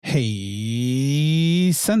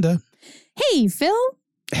Hey, Senda. Hey, Phil.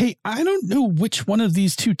 Hey, I don't know which one of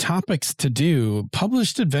these two topics to do.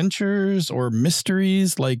 Published adventures or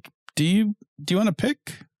mysteries? Like, do you want to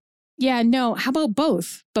pick? Yeah, no. How about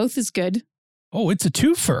both? Both is good. Oh, it's a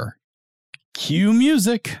twofer. Cue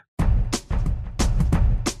music.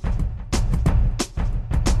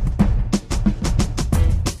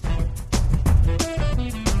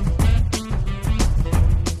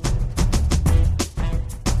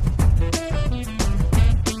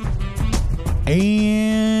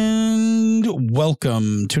 And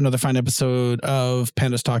welcome to another fine episode of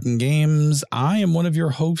Pandas Talking Games. I am one of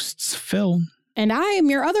your hosts, Phil. And I am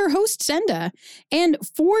your other host, Senda. And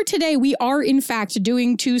for today, we are, in fact,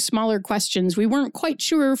 doing two smaller questions. We weren't quite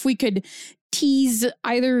sure if we could tease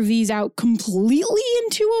either of these out completely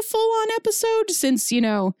into a full-on episode since,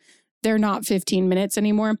 they're not 15 minutes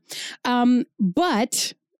anymore.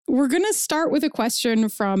 But we're going to start with a question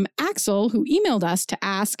from Axel, who emailed us to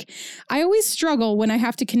ask, I always struggle when I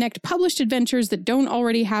have to connect published adventures that don't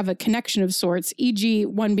already have a connection of sorts, e.g.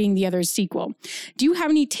 one being the other's sequel. Do you have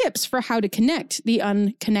any tips for how to connect the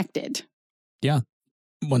unconnected? Yeah.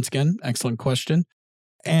 Once again, excellent question.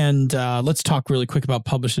 And let's talk really quick about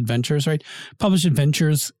published adventures, right? Published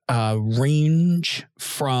adventures range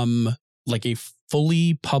from like a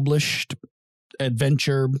fully published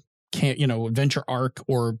adventure adventure arc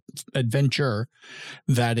or adventure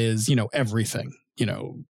that is, everything,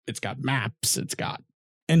 it's got maps, it's got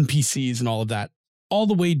NPCs and all of that, all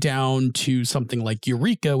the way down to something like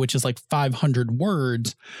Eureka, which is like 500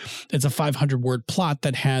 words. It's a 500-word plot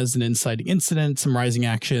that has an inciting incident, some rising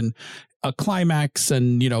action, a climax,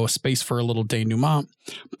 and, a space for a little denouement,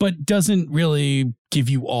 but doesn't really give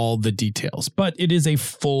you all the details. But it is a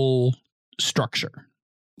full structure.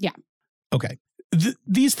 Yeah. Okay.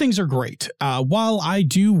 These things are great. While I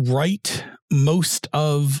do write most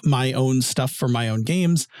of my own stuff for my own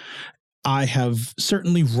games, I have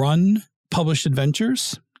certainly run published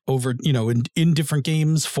adventures over, in different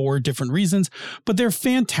games for different reasons, but they're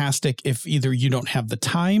fantastic if either you don't have the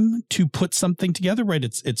time to put something together, right?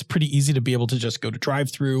 It's pretty easy to be able to just go to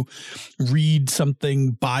drive-through, read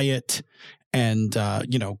something, buy it, and,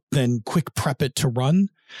 then quick prep it to run.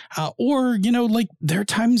 Or, there are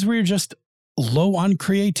times where you're just low on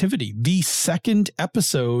creativity. The second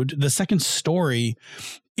story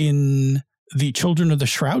in the Children of the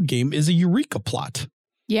Shroud game is a Eureka plot.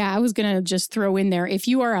 Yeah, I was going to just throw in there. If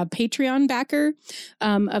you are a Patreon backer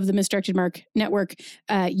of the Misdirected Mark Network,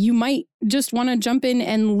 you might just want to jump in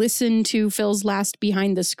and listen to Phil's last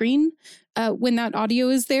Behind the Screen when that audio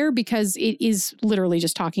is there, because it is literally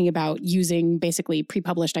just talking about using basically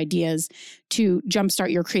pre-published ideas to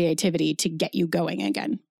jumpstart your creativity to get you going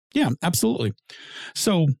again. Yeah, absolutely.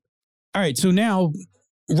 So, all right. So now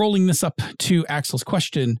rolling this up to Axel's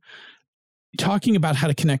question, talking about how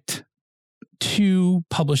to connect two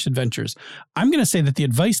published adventures. I'm going to say that the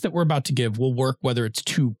advice that we're about to give will work whether it's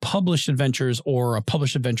two published adventures or a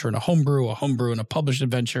published adventure and a homebrew and a published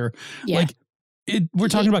adventure. Yeah. We're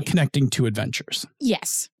talking about connecting two adventures.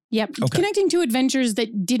 Yes. Yep. Okay. Connecting two adventures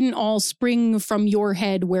that didn't all spring from your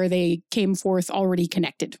head where they came forth already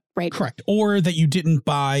connected, right? Correct. Or that you didn't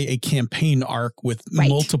buy a campaign arc with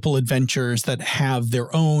multiple adventures that have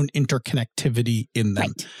their own interconnectivity in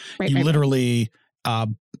them. You literally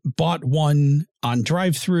bought one on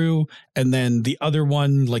drive-through and then the other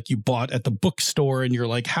one like you bought at the bookstore and you're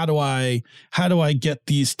like, how do I get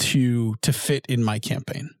these two to fit in my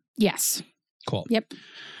campaign? Yes. Cool. Yep.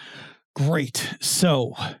 Great.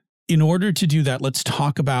 So in order to do that, let's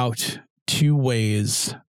talk about two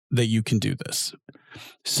ways that you can do this.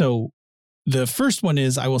 So the first one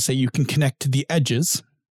is, I will say you can connect to the edges.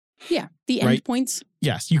 Yeah. The endpoints.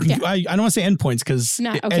 Yes. You can. Yeah. I don't want to say endpoints because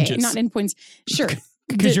edges. Not endpoints. Sure.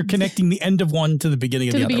 Because you're connecting the end of one to the beginning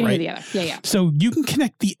of the other, right? Yeah. So you can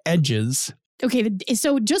connect the edges. Okay,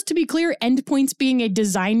 so just to be clear, endpoints being a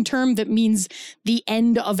design term that means the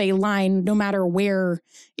end of a line, no matter where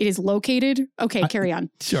it is located. Okay, carry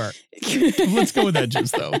on. Sure. Let's go with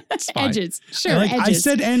edges, though. It's fine. Edges. Sure, edges.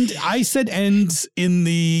 I said ends in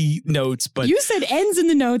the notes, but... You said ends in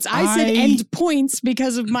the notes. I said end points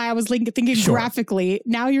because of I was thinking graphically.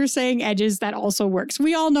 Now you're saying edges. That also works.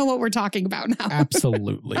 We all know what we're talking about now.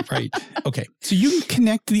 Absolutely, right. Okay, so you can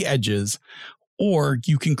connect the edges, or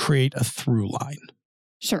you can create a through line.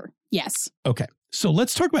 Sure. Yes. Okay. So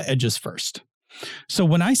let's talk about edges first. So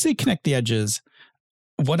when I say connect the edges,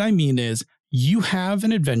 what I mean is you have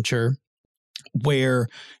an adventure where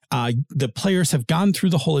the players have gone through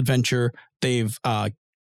the whole adventure. They've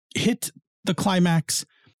hit the climax,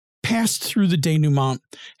 passed through the denouement,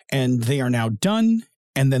 and they are now done.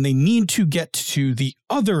 and then they need to get to the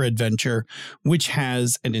other adventure, which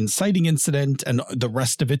has an inciting incident and the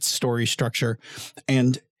rest of its story structure.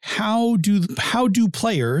 And how do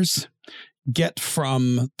players get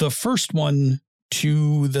from the first one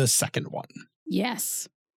to the second one? Yes.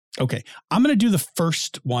 Okay. I'm going to do the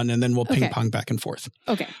first one and then we'll ping pong back and forth.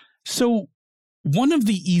 Okay. So one of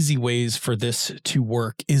the easy ways for this to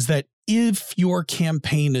work is that if your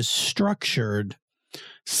campaign is structured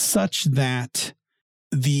such that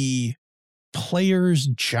the players'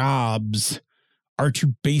 jobs are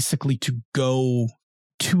to basically to go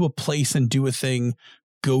to a place and do a thing,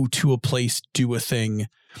 go to a place, do a thing,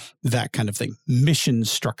 that kind of thing. Mission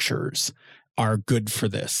structures are good for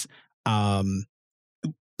this.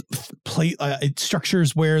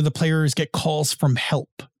 Structures where the players get calls from help,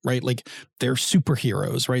 right? Like they're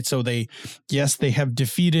superheroes, right? So they have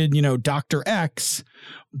defeated, Dr. X,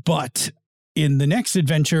 but in the next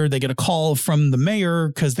adventure, they get a call from the mayor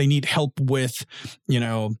because they need help with,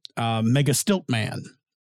 Mega Stilt Man.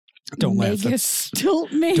 Don't laugh. Mega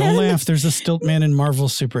Stilt Man. Don't laugh. There's a Stilt Man in Marvel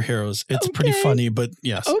superheroes. It's pretty funny, but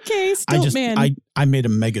yes. Okay, Stilt Man. I made a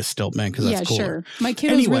Mega Stilt Man because that's cool. Yeah, sure. My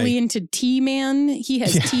kiddo's really into T-Man. He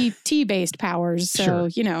has T-based powers, so,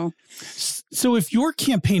 So if your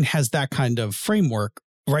campaign has that kind of framework,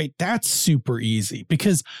 right, that's super easy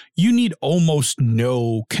because you need almost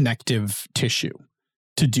no connective tissue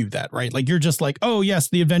to do that, right? Like you're just like, oh yes,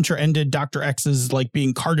 the adventure ended. Dr. X is like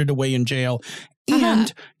being carted away in jail.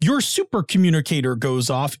 And your super communicator goes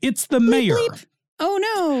off. It's the mayor. Bleep. Oh,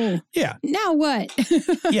 no. Yeah. Now what?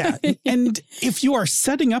 Yeah. And if you are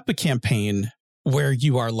setting up a campaign where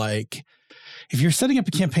you are like, if you're setting up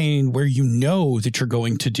a campaign where you know that you're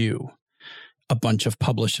going to do a bunch of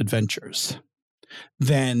published adventures,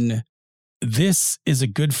 then this is a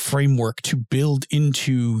good framework to build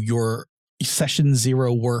into your session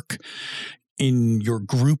 0 work in your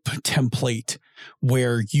group template,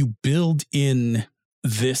 where you build in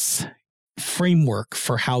this framework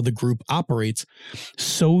for how the group operates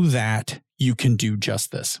so that you can do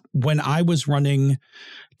just this. When I was running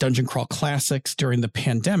Dungeon Crawl Classics during the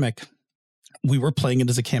pandemic, we were playing it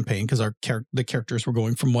as a campaign because the characters were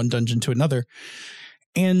going from one dungeon to another.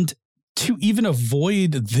 And to even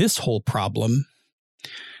avoid this whole problem,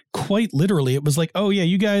 quite literally, it was like, oh yeah,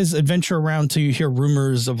 you guys adventure around till you hear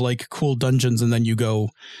rumors of like cool dungeons, and then you go,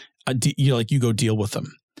 you go deal with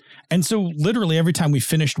them. And so literally every time we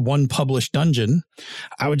finished one published dungeon,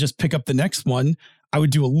 I would just pick up the next one. I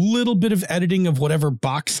would do a little bit of editing of whatever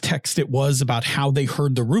box text it was about how they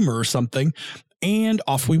heard the rumor or something, and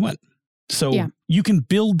off we went. So you can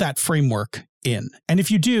build that framework in. And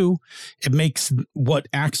if you do, it makes what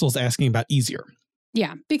Axel's asking about easier.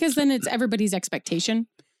 Yeah, because then it's everybody's expectation.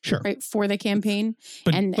 Sure. Right, for the campaign,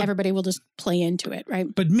 but everybody will just play into it, right?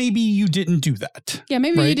 But maybe you didn't do that. Yeah,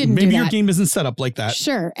 maybe you didn't do that. Maybe your game isn't set up like that.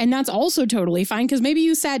 Sure, and that's also totally fine, because maybe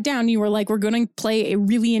you sat down and you were like, we're going to play a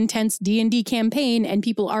really intense D&D campaign, and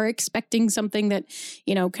people are expecting something that,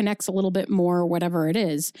 connects a little bit more, whatever it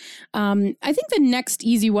is. I think the next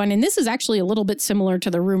easy one, and this is actually a little bit similar to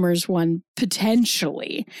the rumors one,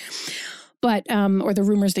 potentially, but, or the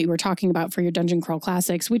rumors that you were talking about for your Dungeon Crawl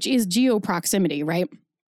Classics, which is geoproximity, right?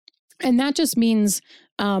 And that just means,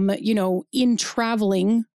 in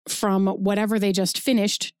traveling from whatever they just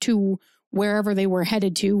finished to wherever they were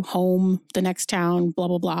headed to, home, the next town, blah,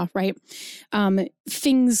 blah, blah, right?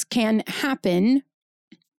 Things can happen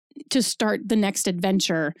to start the next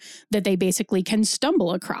adventure that they basically can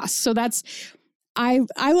stumble across. So that's...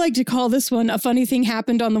 I like to call this one a funny thing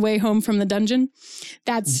happened on the way home from the dungeon.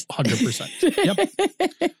 That's 100%.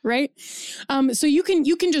 Yep. Right. So you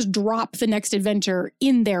can just drop the next adventure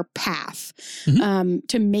in their path,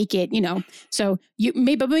 to make it, so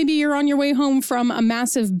maybe you're on your way home from a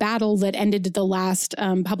massive battle that ended the last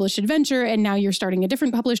published adventure, and now you're starting a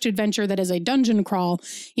different published adventure that is a dungeon crawl,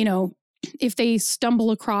 if they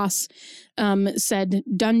stumble across said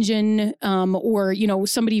dungeon, or,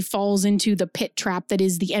 somebody falls into the pit trap that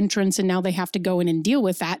is the entrance, and now they have to go in and deal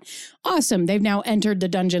with that. Awesome. They've now entered the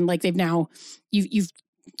dungeon. Like you've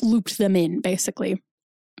looped them in, basically.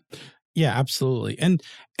 Yeah, absolutely. And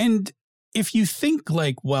if you think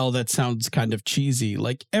like, well, that sounds kind of cheesy,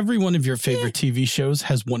 like every one of your favorite TV shows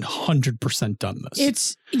has 100% done this.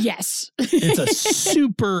 It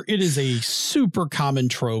is a super common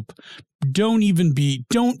trope.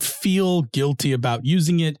 Don't feel guilty about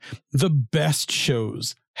using it. The best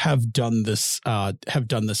shows have done this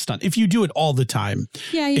stunt. If you do it all the time,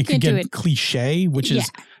 it could get cliche, which is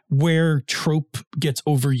where trope gets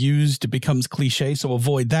overused, it becomes cliche. So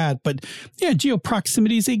avoid that. But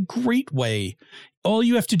geoproximity is a great way. All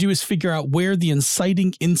you have to do is figure out where the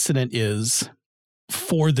inciting incident is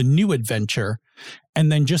for the new adventure,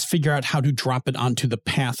 and then just figure out how to drop it onto the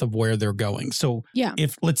path of where they're going. So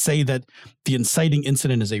if let's say that the inciting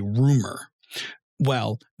incident is a rumor,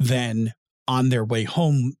 well, then on their way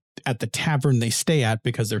home at the tavern they stay at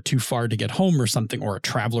because they're too far to get home or something, or a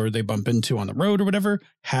traveler they bump into on the road or whatever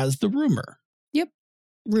has the rumor. Yep.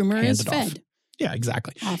 Rumor is fed. Off. Yeah,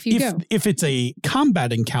 exactly. Off you go. If it's a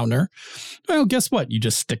combat encounter, well, guess what? You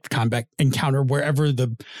just stick the combat encounter wherever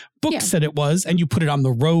the book said it was, and you put it on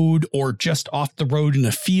the road or just off the road in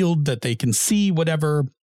a field that they can see, whatever.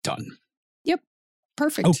 Done. Yep.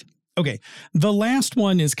 Perfect. Oh, okay. The last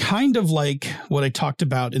one is kind of like what I talked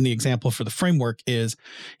about in the example for the framework is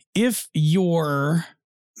if your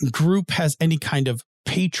group has any kind of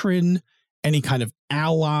patron, any kind of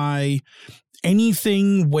ally,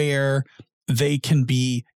 anything where they can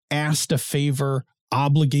be asked a favor,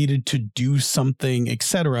 obligated to do something,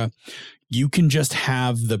 etc. You can just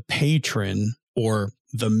have the patron or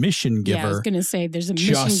the mission giver. Yeah, I was going to say there's a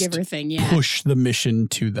mission giver thing. Yeah, push the mission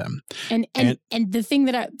to them. And the thing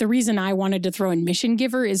the reason I wanted to throw in mission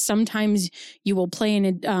giver is sometimes you will play in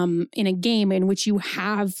a game in which you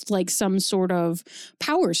have like some sort of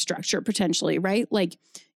power structure potentially, right? Like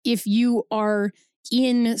if you are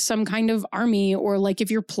in some kind of army, or like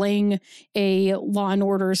if you're playing a Law and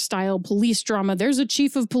Order style police drama, there's a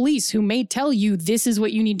chief of police who may tell you this is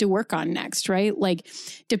what you need to work on next, right? Like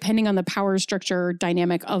depending on the power structure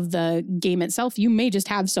dynamic of the game itself, you may just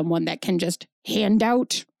have someone that can just hand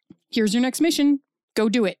out, here's your next mission, go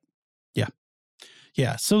do it.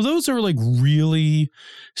 Yeah. So those are like really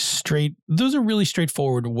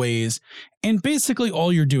straightforward ways. And basically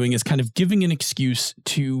all you're doing is kind of giving an excuse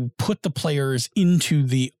to put the players into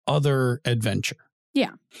the other adventure.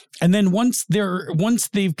 Yeah. And then once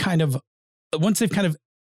they've kind of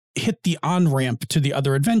hit the on-ramp to the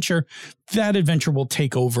other adventure, that adventure will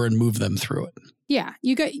take over and move them through it. Yeah,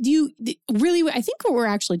 really, I think what we're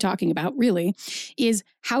actually talking about really is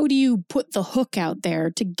how do you put the hook out there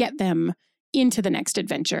to get them into the next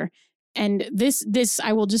adventure. And this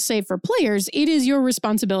I will just say for players, it is your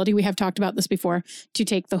responsibility. We have talked about this before, to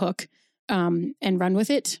take the hook and run with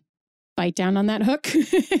it. Bite down on that hook.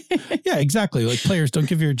 Yeah, exactly. Like players, don't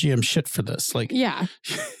give your GM shit for this. Like, yeah,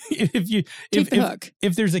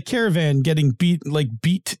 if there's a caravan getting beat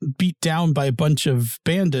down by a bunch of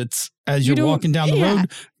bandits as you're walking down the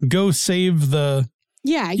road, go save the.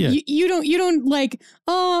 Yeah, you don't like,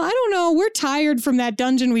 oh, I don't know, we're tired from that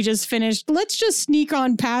dungeon we just finished. Let's just sneak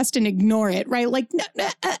on past and ignore it, right? Like,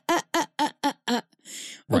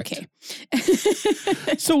 okay.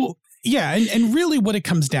 So, yeah, and really what it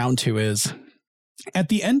comes down to is at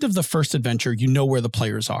the end of the first adventure, you know where the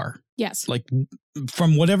players are. Yes. Like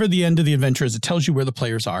from whatever the end of the adventure is, it tells you where the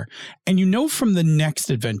players are. And you know from the next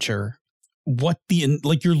adventure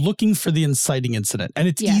you're looking for the inciting incident, and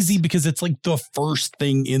it's easy because it's like the first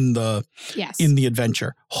thing in the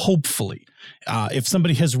adventure. Hopefully, if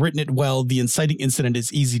somebody has written it well, the inciting incident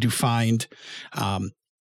is easy to find.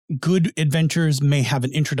 Good adventures may have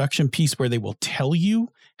an introduction piece where they will tell you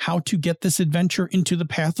how to get this adventure into the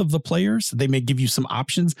path of the players. They may give you some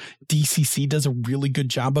options. DCC does a really good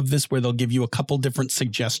job of this, where they'll give you a couple different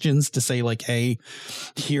suggestions to say like, hey,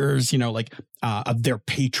 here's, their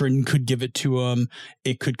patron could give it to them.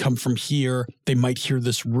 It could come from here. They might hear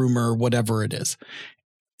this rumor, whatever it is.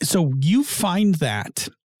 So you find that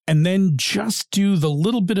and then just do the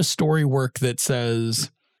little bit of story work that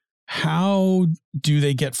says, how do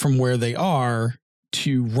they get from where they are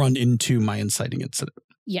to run into my inciting incident?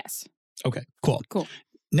 Yes. Okay, cool. Cool.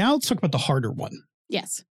 Now let's talk about the harder one.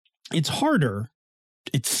 Yes. It's harder.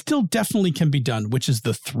 It still definitely can be done, which is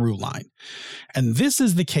the through line. And this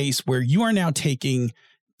is the case where you are now taking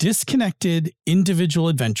disconnected individual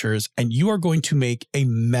adventures and you are going to make a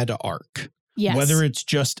meta arc. Yes. Whether it's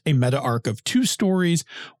just a meta arc of 2 stories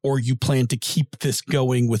or you plan to keep this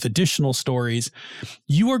going with additional stories,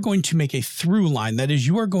 you are going to make a through line. That is,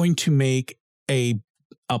 you are going to make a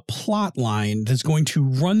plot line that's going to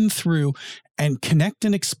run through and connect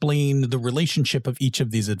and explain the relationship of each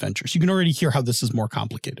of these adventures. You can already hear how this is more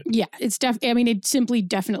complicated. Yeah, it simply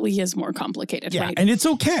definitely is more complicated. Yeah, right? And it's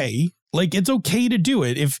okay. Like, it's okay to do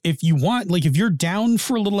it. If you want, like, if you're down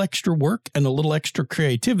for a little extra work and a little extra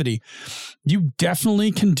creativity, you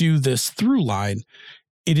definitely can do this through line.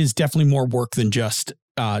 It is definitely more work than just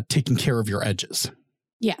taking care of your edges.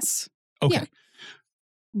 Yes. Okay. Yeah.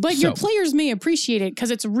 But your players may appreciate it because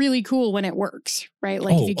it's really cool when it works, right?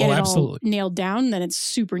 Like if you get it all nailed down, then it's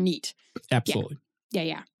super neat. Absolutely.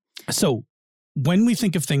 Yeah. So when we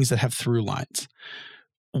think of things that have through lines,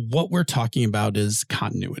 what we're talking about is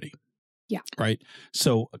continuity. Yeah. Right.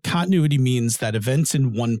 So continuity means that events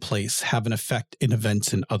in one place have an effect in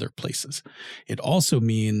events in other places. It also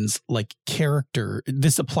means like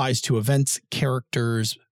this applies to events,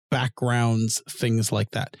 characters, backgrounds, things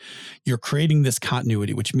like that. You're creating this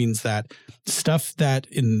continuity, which means that stuff that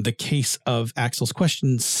in the case of Axel's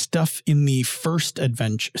question, stuff in the first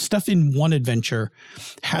adventure, stuff in one adventure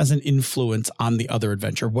has an influence on the other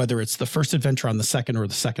adventure, whether it's the first adventure on the second or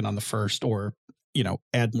the second on the first, or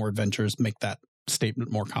add more adventures, make that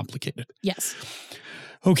statement more complicated. Yes.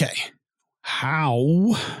 Okay.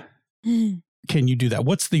 How can you do that?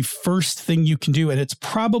 What's the first thing you can do? And it's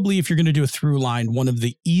probably, if you're going to do a through line, one of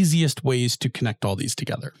the easiest ways to connect all these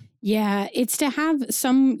together. Yeah, it's to have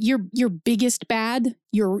your biggest bad,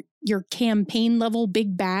 your campaign level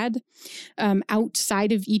big bad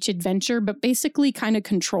outside of each adventure, but basically kind of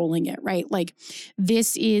controlling it, right? Like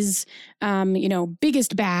this is,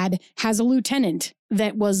 biggest bad has a lieutenant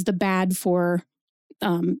that was the bad for,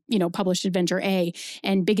 published adventure A,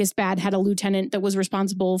 and biggest bad had a lieutenant that was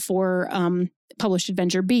responsible for published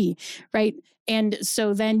adventure B, right? And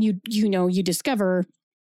so then you discover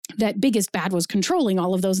that biggest bad was controlling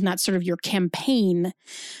all of those, and that's sort of your campaign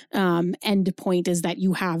end point, is that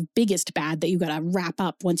you have biggest bad that you got to wrap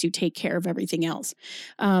up once you take care of everything else.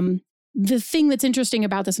 The thing that's interesting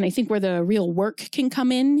about this, and I think where the real work can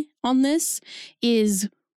come in on this, is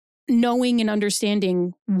knowing and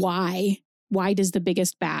understanding why does the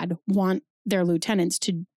biggest bad want their lieutenants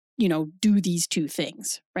to, do these two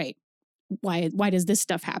things, right? Why does this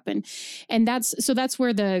stuff happen? And that's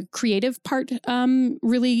where the creative part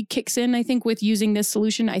really kicks in, I think, with using this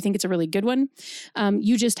solution. I think it's a really good one.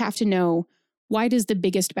 You just have to know, why does the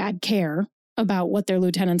biggest bad care about what their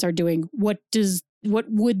lieutenants are doing? What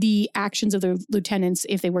would the actions of the lieutenants,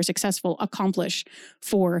 if they were successful, accomplish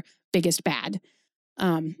for biggest bad?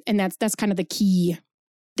 And that's kind of the key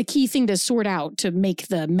thing to sort out to make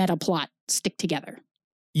the meta plot stick together.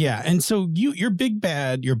 Yeah, and so your biggest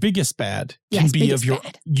bad your biggest bad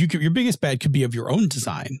could be of your own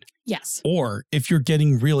design. Yes. Or if you're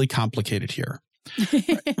getting really complicated here,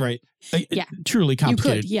 right? Yeah. Truly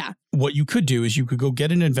complicated. You could, yeah. What you could do is you could go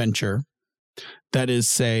get an adventure that is,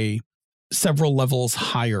 say, several levels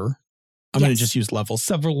higher. I'm going to just use levels,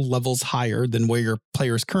 several levels higher than where your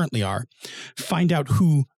players currently are. Find out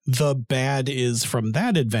who the bad is from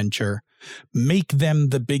that adventure, make them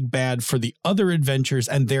the big bad for the other adventures,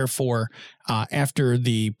 and therefore, after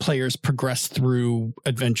the players progress through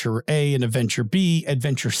adventure A and adventure B,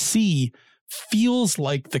 adventure C feels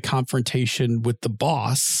like the confrontation with the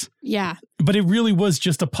boss. Yeah. But it really was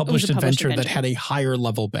just a published adventure that had a higher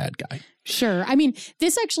level bad guy. Sure. I mean,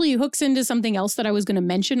 this actually hooks into something else that I was going to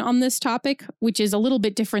mention on this topic, which is a little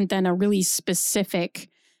bit different than a really specific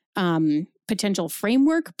potential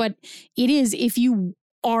framework. But it is, if you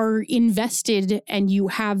are invested and you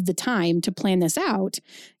have the time to plan this out,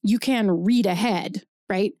 you can read ahead,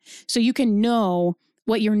 right? So you can know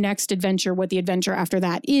what your next adventure, what the adventure after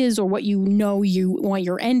that is, or what you want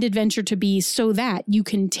your end adventure to be, so that you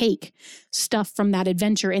can take stuff from that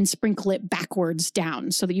adventure and sprinkle it backwards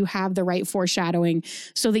down so that you have the right foreshadowing,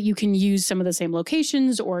 so that you can use some of the same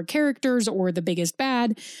locations or characters or the biggest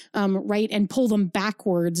bad, right? And pull them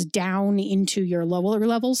backwards down into your lower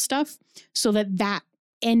level stuff so that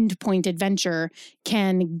end point adventure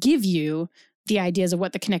can give you the ideas of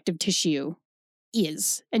what the connective tissue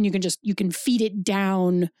is, and you can feed it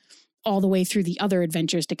down all the way through the other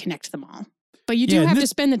adventures to connect them all. But you do have to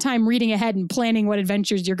spend the time reading ahead and planning what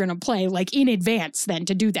adventures you're going to play, like in advance, then,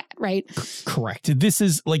 to do that, right? Correct. This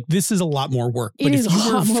is a lot more work. It is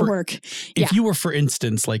a lot more work. If you were, for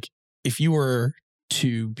instance, like if you were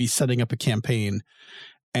to be setting up a campaign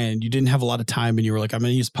and you didn't have a lot of time and you were like, I'm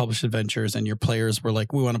going to use published adventures, and your players were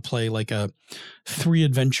like, we want to play like a 3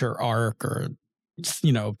 adventure arc or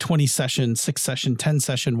 20 session, 6 session, 10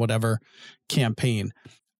 session, whatever campaign.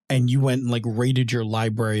 And you went and like rated your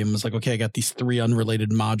library and was like, okay, I got these 3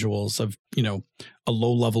 unrelated modules of, a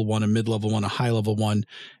low level one, a mid level one, a high level one.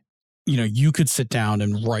 You could sit down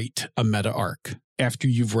and write a meta arc after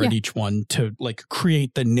you've read each one to like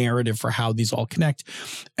create the narrative for how these all connect.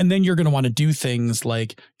 And then you're going to want to do things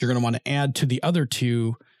like you're going to want to add to the other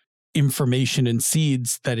 2 information and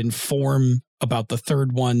seeds that inform about the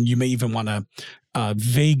third one. You may even want a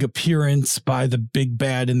vague appearance by the big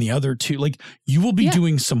bad in the other 2. Like, you will be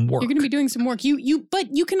doing some work. You're going to be doing some work.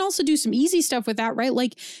 But you can also do some easy stuff with that, right?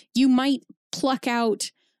 Like, you might pluck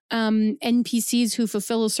out NPCs who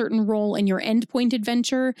fulfill a certain role in your endpoint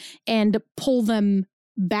adventure and pull them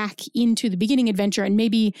back into the beginning adventure, and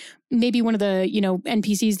maybe one of the,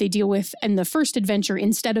 NPCs they deal with in the first adventure,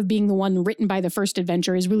 instead of being the one written by the first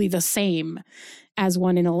adventure, is really the same as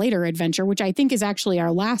one in a later adventure, which I think is actually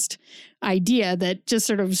our last idea that just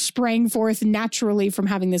sort of sprang forth naturally from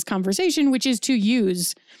having this conversation, which is to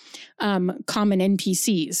use common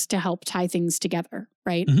NPCs to help tie things together,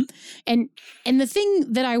 right? Mm-hmm. And the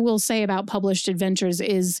thing that I will say about published adventures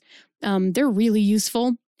is they're really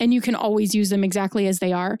useful, and you can always use them exactly as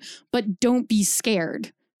they are, but don't be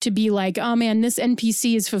scared to be like, oh man, this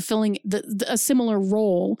NPC is fulfilling a similar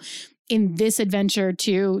role in this adventure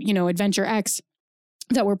to, Adventure X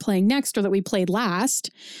that we're playing next or that we played last.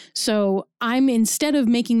 So I'm, instead of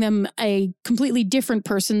making them a completely different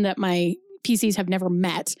person that my PCs have never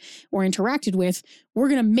met or interacted with, we're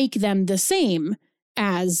going to make them the same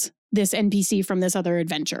as this NPC from this other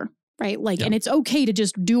adventure, right? And it's okay to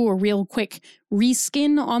just do a real quick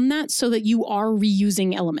reskin on that so that you are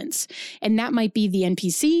reusing elements. And that might be the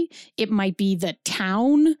NPC. It might be the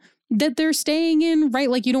town that they're staying in, right?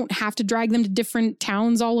 Like, you don't have to drag them to different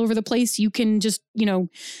towns all over the place. You can just,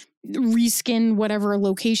 reskin whatever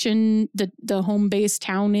location the home base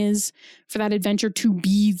town is for that adventure to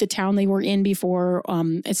be the town they were in before,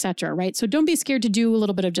 etc. Right? So don't be scared to do a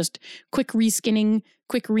little bit of just quick reskinning,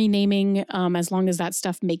 quick renaming, as long as that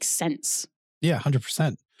stuff makes sense. Yeah,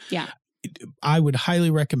 100%. Yeah. I would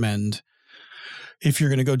highly recommend, if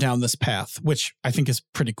you're going to go down this path, which I think is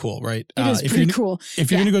pretty cool, right? It is pretty cool.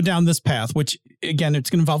 If you're going to go down this path, which again,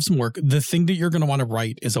 it's going to involve some work, the thing that you're going to want to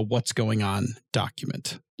write is a what's going on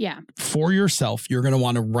document. Yeah. For yourself, you're going to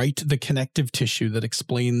want to write the connective tissue that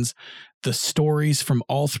explains the stories from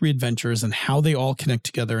all three adventures and how they all connect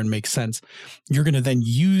together and make sense. You're going to then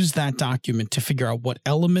use that document to figure out what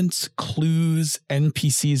elements, clues,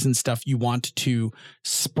 NPCs, and stuff you want to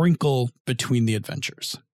sprinkle between the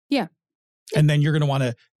adventures. Yeah. And then you're going to want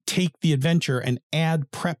to take the adventure and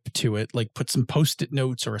add prep to it, like put some Post-it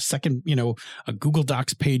notes or a second, a Google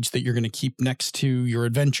Docs page that you're going to keep next to your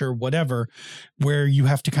adventure, whatever, where you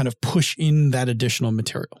have to kind of push in that additional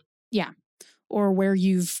material. Yeah. Or where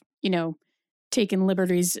you've, taken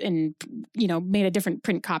liberties and, made a different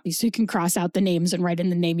print copy so you can cross out the names and write in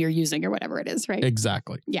the name you're using or whatever it is, right?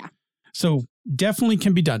 Exactly. Yeah. So definitely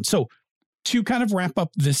can be done. So to kind of wrap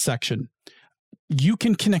up this section, you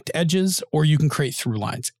can connect edges or you can create through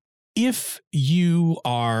lines. If you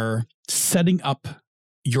are setting up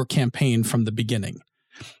your campaign from the beginning,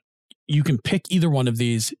 you can pick either one of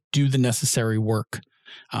these, do the necessary work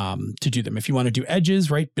to do them. If you want to do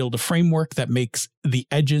edges, right, build a framework that makes the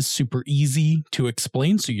edges super easy to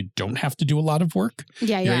explain so you don't have to do a lot of work.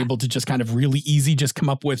 You're able to just kind of really easy just come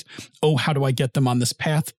up with, oh, how do I get them on this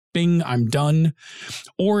path? Bing, I'm done.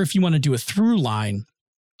 Or if you want to do a through line,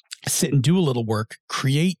 sit and do a little work,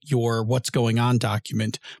 create your what's going on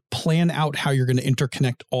document, plan out how you're going to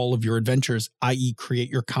interconnect all of your adventures, i.e. create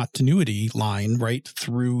your continuity line right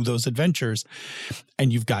through those adventures,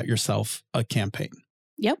 and you've got yourself a campaign.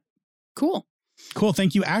 Yep. Cool.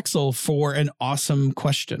 Thank you, Axel, for an awesome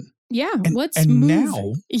question. Yeah, let's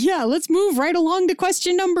move right along to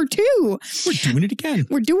question number 2. We're doing it again.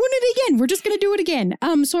 We're just going to do it again.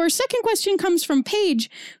 So our second question comes from Paige,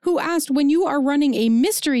 who asked, when you are running a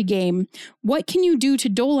mystery game, what can you do to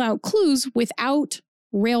dole out clues without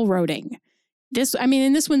railroading? This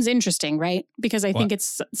one's interesting, right? Because I think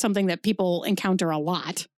it's something that people encounter a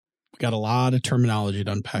lot. We got a lot of terminology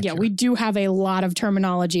to unpack. Yeah, we do have a lot of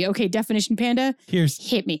terminology. Okay, Definition Panda,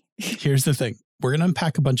 hit me. Here's the thing. We're going to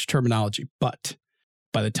unpack a bunch of terminology, but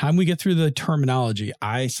by the time we get through the terminology,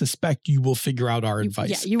 I suspect you will figure out our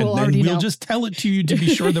advice. Yeah, you will already know. And then we'll just tell it to you to be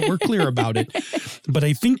sure that we're clear about it. But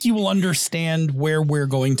I think you will understand where we're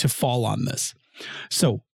going to fall on this.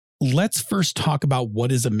 So let's first talk about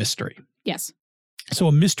what is a mystery. Yes. So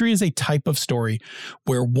a mystery is a type of story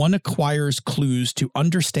where one acquires clues to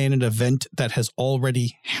understand an event that has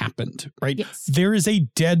already happened, right? Yes. There is a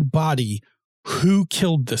dead body. Who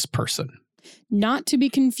killed this person? Not to be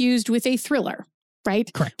confused with a thriller,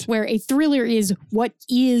 right? Correct. Where a thriller is what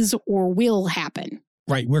is or will happen.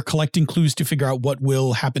 Right. We're collecting clues to figure out what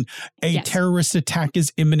will happen. A terrorist attack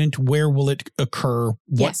is imminent. Where will it occur?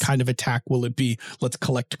 What kind of attack will it be? Let's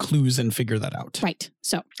collect clues and figure that out. Right.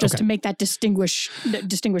 So just to make that distinguish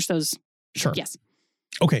those. Sure. Yes.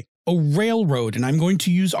 Okay. A railroad. And I'm going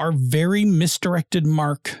to use our very misdirected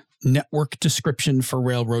mark network description for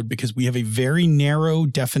railroad because we have a very narrow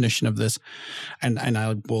definition of this. And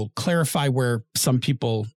I will clarify where some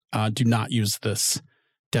people do not use this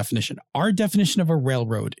definition. Our definition of a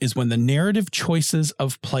railroad is when the narrative choices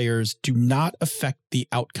of players do not affect the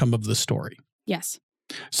outcome of the story. Yes.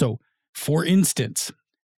 So, for instance,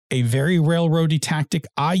 A very railroady tactic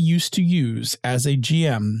I used to use as a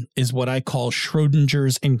GM is what I call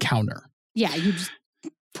Schrodinger's encounter. Yeah, you just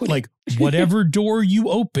put like whatever door you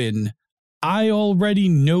open, I already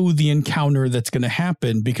know the encounter that's going to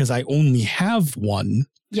happen because I only have one.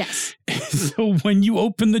 Yes. So when you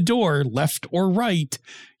open the door, left or right,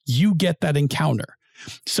 you get that encounter.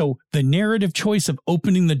 So the narrative choice of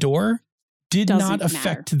opening the door did not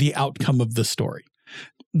affect the outcome of the story,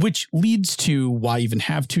 which leads to why even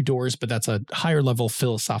have two doors, but that's a higher level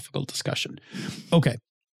philosophical discussion. Okay.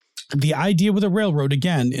 The idea with a railroad,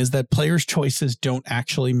 again, is that players' choices don't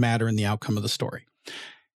actually matter in the outcome of the story.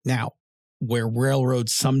 Now, where railroad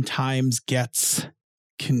sometimes gets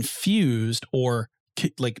confused or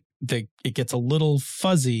it gets a little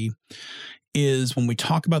fuzzy is when we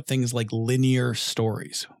talk about things like linear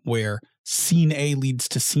stories, where scene A leads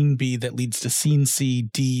to scene B that leads to scene C,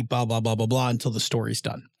 D, blah, blah, blah, blah, blah, until the story's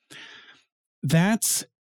done. That's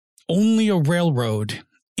only a railroad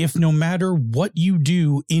if no matter what you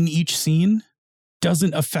do in each scene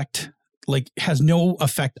doesn't affect, has no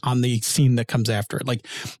effect on the scene that comes after it. Like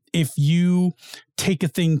if you take a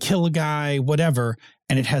thing, kill a guy, whatever,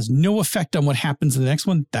 and it has no effect on what happens in the next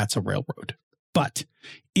one, that's a railroad. But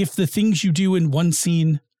if the things you do in one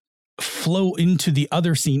scene flow into the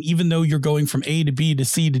other scene, even though you're going from A to B to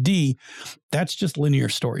C to D, that's just linear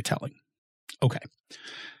storytelling. Okay.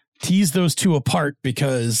 Tease those two apart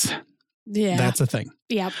because that's a thing.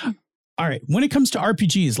 Yep. All right. When it comes to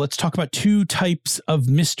RPGs, let's talk about two types of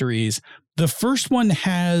mysteries. The first one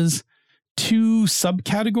has two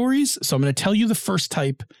subcategories. So I'm going to tell you the first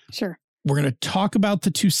type. Sure. We're going to talk about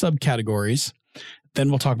the two subcategories. Then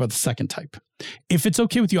we'll talk about the second type. If it's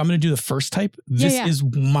okay with you, I'm going to do the first type. This is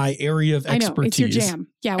my area of expertise. I know, it's your jam.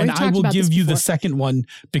 Yeah, and I will give you the second one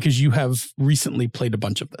because you have recently played a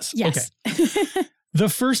bunch of this. Yes. Okay. The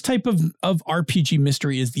first type of RPG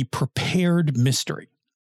mystery is the prepared mystery.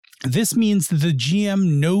 This means that the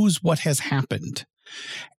GM knows what has happened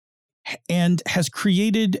and has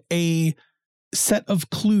created a set of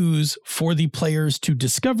clues for the players to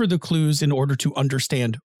discover the clues in order to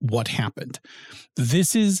understand what happened.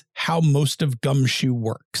 This is how most of Gumshoe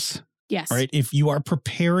works. Yes. Right. If you are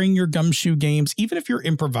preparing your Gumshoe games, even if you're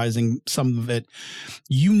improvising some of it,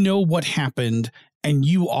 you know what happened and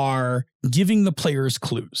you are giving the players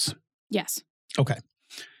clues. Yes. Okay.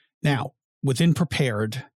 Now, within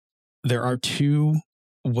prepared, there are two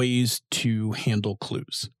ways to handle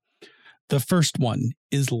clues. The first one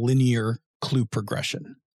is linear clue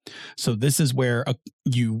progression. So this is where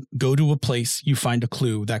you go to a place, you find a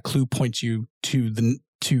clue, that clue points you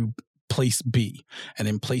to place B. And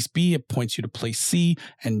in place B, it points you to place C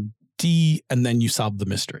and D, and then you solve the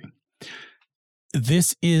mystery.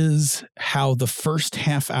 This is how the first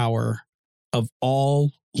half hour of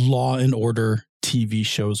all Law and Order TV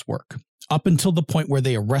shows work. Up until the point where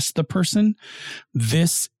they arrest the person,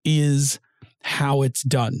 this is how it's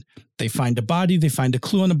done. They find a body, they find a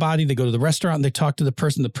clue on the body, they go to the restaurant, and they talk to the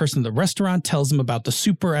person. The person at the restaurant tells them about the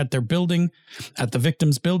super at their building, at the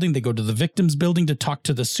victim's building. They go to the victim's building to talk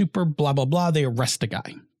to the super, blah, blah, blah. They arrest a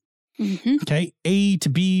guy. Mm-hmm. Okay, A to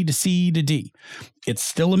B to C to D. It's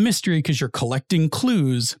still a mystery because you're collecting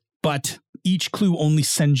clues, but each clue only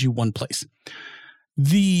sends you one place.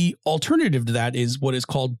 The alternative to that is what is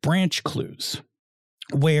called branch clues,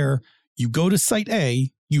 where you go to site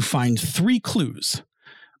A, you find 3 clues,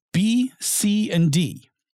 B, C, and D.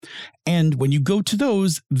 And when you go to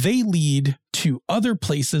those, they lead to other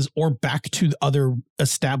places or back to other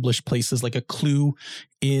established places, like a clue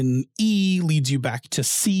in E leads you back to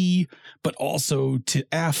C, but also to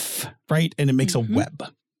F, right? And it makes a web.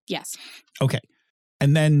 Yes. Okay.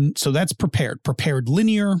 And then, so that's prepared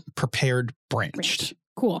linear, prepared branched.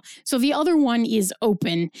 Cool. So the other one is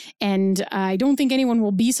open, and I don't think anyone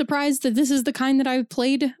will be surprised that this is the kind that I've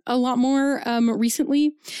played a lot more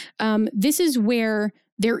recently. This is where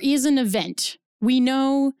there is an event. We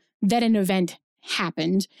know that an event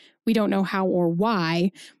happened. We don't know how or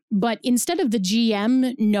why, but instead of the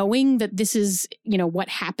GM knowing that this is, what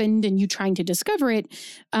happened and you trying to discover it,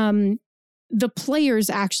 the players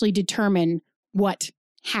actually determine what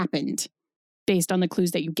happened based on the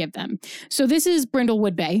clues that you give them. So this is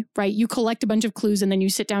Brindlewood Bay, right? You collect a bunch of clues and then you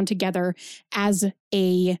sit down together as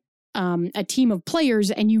a team of players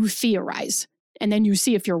and you theorize. And then you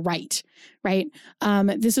see if you're right?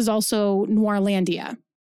 This is also Noirlandia,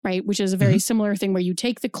 right? Which is a very similar thing where you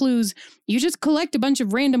take the clues, you just collect a bunch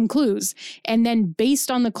of random clues. And then based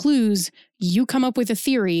on the clues, you come up with a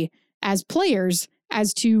theory as players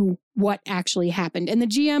as to what actually happened. And the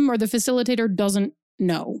GM or the facilitator doesn't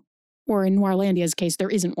know. Or in Noirlandia's case, there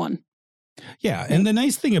isn't one. Yeah. And the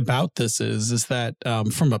nice thing about this is that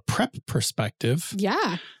from a prep perspective,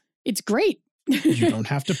 yeah, it's great. You don't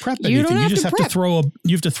have to prep You anything. don't You have just to have prep.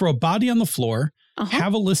 to throw a body on the floor,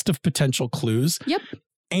 have a list of potential clues. Yep.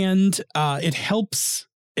 And it helps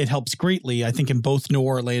greatly, I think, in both New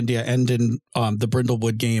Orlandia and in the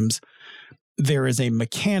Brindlewood games. There is a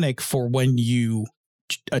mechanic for when you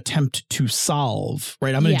attempt to solve,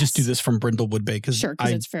 right? I'm going to just do this from Brindlewood Bay because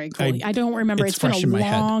it's very cool. I don't remember. It's been a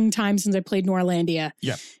long time since I played New Orlandia.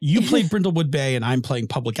 Yeah. You played Brindlewood Bay and I'm playing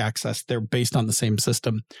Public Access. They're based on the same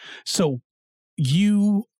system. So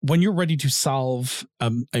when you're ready to solve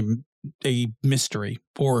a mystery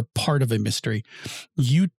or part of a mystery,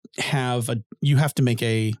 you have to make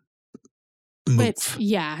a move.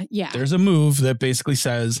 Yeah. There's a move that basically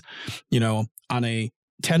says, on a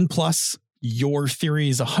 10 plus, your theory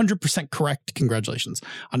is 100% correct. Congratulations.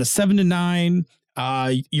 On a 7 to 9,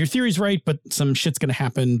 your theory's right, but some shit's going to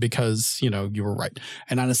happen because, you were right.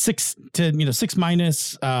 And on a 6 to, 6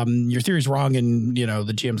 minus, your theory's wrong and,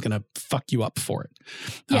 the GM's going to fuck you up for it.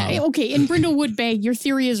 Yeah. Okay. In Brindlewood Bay, your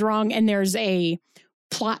theory is wrong and there's a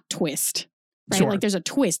plot twist. Right? Sure. Like there's a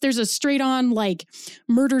twist. There's a straight on like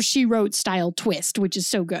Murder, She Wrote style twist, which is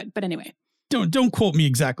so good. But anyway. Don't quote me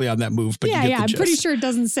exactly on that move, but you get the I'm gist. pretty sure it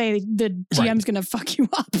doesn't say the GM's going to fuck you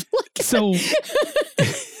up. So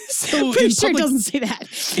pretty sure it doesn't say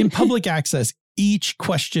that. In Public Access, each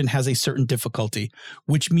question has a certain difficulty,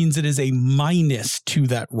 which means it is a minus to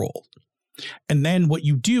that roll. And then what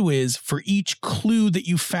you do is for each clue that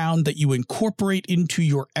you found that you incorporate into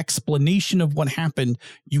your explanation of what happened,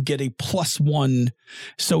 you get a +1.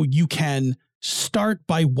 So you can start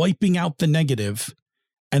by wiping out the negative.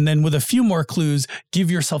 And then with a few more clues, give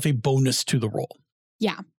yourself a bonus to the roll.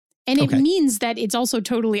 Yeah. And it means that it's also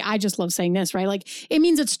totally, I just love saying this, right? Like it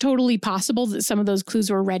means it's totally possible that some of those clues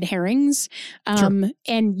were red herrings. Sure.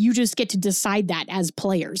 And you just get to decide that as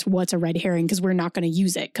players, what's a red herring, because we're not going to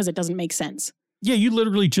use it because it doesn't make sense. Yeah, you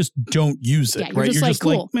literally just don't use it, yeah, right? You're just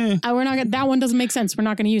cool. Meh. We're not gonna, that one doesn't make sense. We're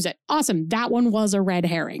not going to use it. Awesome. That one was a red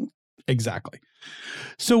herring. Exactly.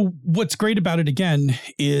 So what's great about it again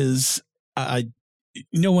is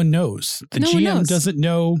no one knows. The GM doesn't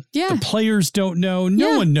know. Yeah. The players don't know.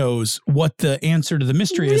 No one knows what the answer to the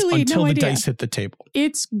mystery is until the dice hit the table.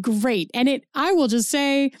 It's great. And I will just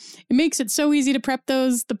say, it makes it so easy to prep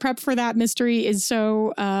those. The prep for that mystery is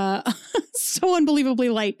so, so unbelievably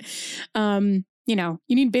light. You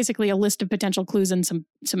need basically a list of potential clues and some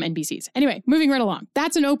NPCs. Anyway, moving right along.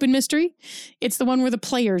 That's an open mystery. It's the one where the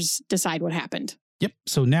players decide what happened. Yep.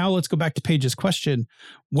 So now let's go back to Paige's question.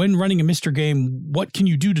 When running a mystery game, what can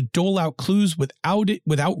you do to dole out clues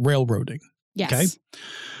without railroading? Yes. Okay.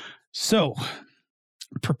 So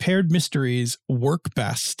prepared mysteries work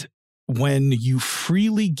best when you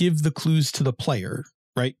freely give the clues to the player,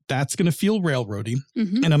 right? That's going to feel railroady.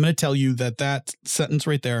 Mm-hmm. And I'm going to tell you that sentence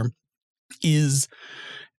right there is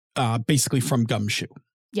basically from Gumshoe.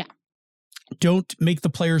 Yeah. Don't make the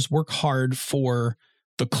players work hard for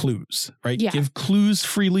the clues, right? Yeah. Give clues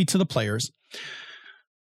freely to the players.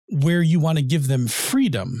 Where you want to give them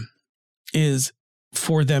freedom is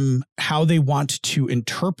for them how they want to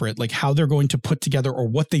interpret, like how they're going to put together or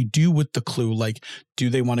what they do with the clue. Like, do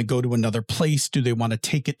they want to go to another place? Do they want to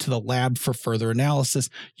take it to the lab for further analysis?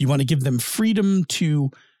 You want to give them freedom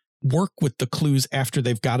to work with the clues after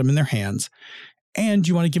they've got them in their hands. And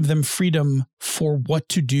you want to give them freedom for what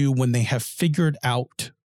to do when they have figured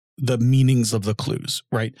out the meanings of the clues,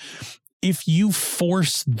 right? If you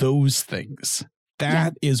force those things,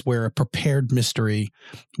 that is where a prepared mystery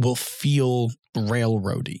will feel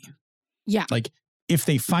railroady. Yeah. Like if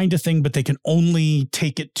they find a thing, but they can only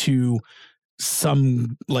take it to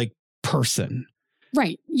some like person.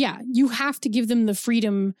 Right. Yeah. You have to give them the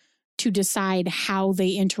freedom to decide how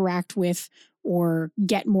they interact with or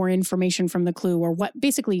get more information from the clue or what.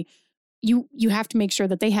 Basically, you have to make sure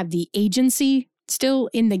that they have the agency still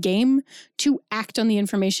in the game to act on the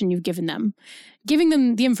information you've given them. Giving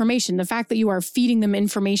them the information, the fact that you are feeding them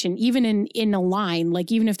information, even in a line,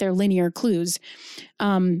 like even if they're linear clues,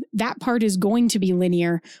 that part is going to be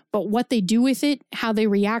linear, but what they do with it, how they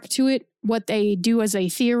react to it, what they do as they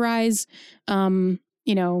theorize, how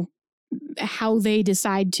they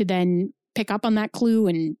decide to then pick up on that clue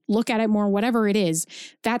and look at it more, whatever it is,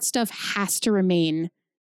 that stuff has to remain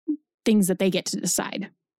things that they get to decide.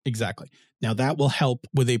 Exactly. Now that will help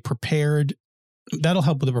with a prepared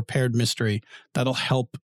mystery. That'll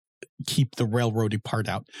help keep the railroady part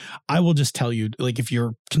out. I will just tell you, like, if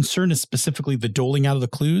your concern is specifically the doling out of the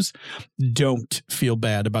clues, don't feel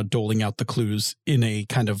bad about doling out the clues in a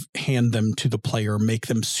kind of hand them to the player, make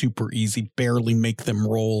them super easy, barely make them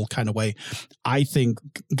roll kind of way. I think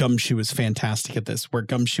Gumshoe is fantastic at this, where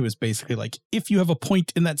Gumshoe is basically like, if you have a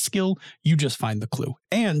point in that skill, you just find the clue.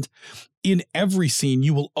 And in every scene,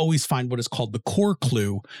 you will always find what is called the core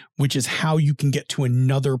clue, which is how you can get to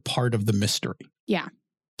another part of the mystery. Yeah.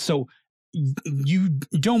 So you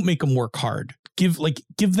don't make them work hard. Give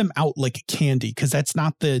them out like candy, because that's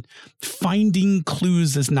not the finding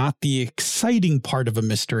clues is not the exciting part of a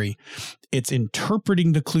mystery. It's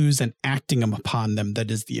interpreting the clues and acting upon them that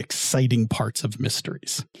is the exciting parts of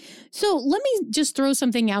mysteries. So let me just throw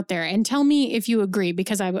something out there and tell me if you agree,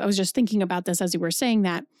 because I was just thinking about this as you were saying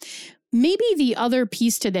that. Maybe the other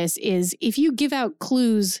piece to this is if you give out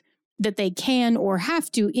clues that they can or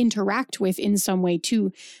have to interact with in some way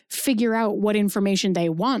to figure out what information they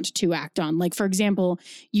want to act on. Like, for example,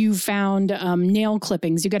 you found nail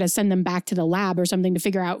clippings. You got to send them back to the lab or something to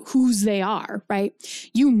figure out whose they are, right?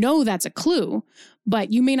 You know that's a clue,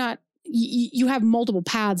 but you may not, you have multiple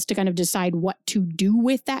paths to kind of decide what to do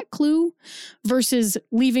with that clue versus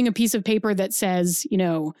leaving a piece of paper that says, you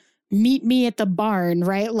know, meet me at the barn,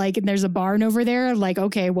 right? Like, and there's a barn over there. Like,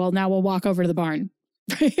 okay, well, now we'll walk over to the barn.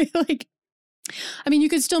 Like, I mean, you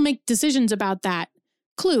could still make decisions about that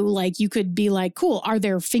clue. Like, you could be like, cool, are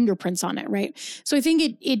there fingerprints on it, right? So I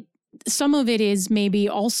think it some of it is maybe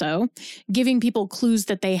also giving people clues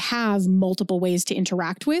that they have multiple ways to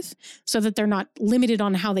interact with so that they're not limited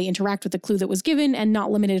on how they interact with the clue that was given and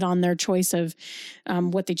not limited on their choice of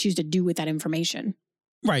what they choose to do with that information.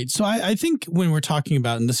 Right. So I think when we're talking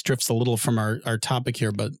about, and this drifts a little from our topic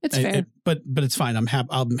here, but it's fair. But it's fine. I'm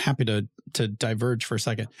happy to diverge for a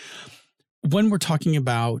second. When we're talking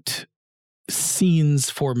about scenes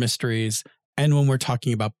for mysteries and when we're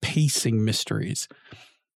talking about pacing mysteries,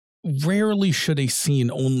 rarely should a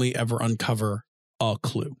scene only ever uncover a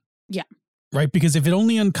clue. Yeah. Right? Because if it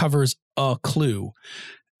only uncovers a clue,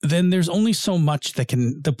 then there's only so much that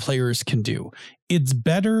the players can do. It's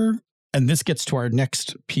better. And this gets to our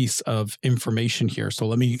next piece of information here. So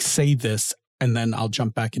let me say this, and then I'll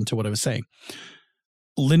jump back into what I was saying.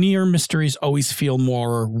 Linear mysteries always feel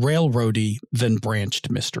more railroady than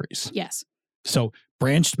branched mysteries. Yes. So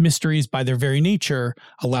branched mysteries, by their very nature,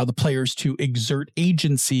 allow the players to exert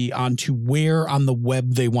agency onto where on the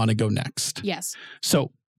web they want to go next. Yes.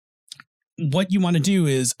 So what you want to do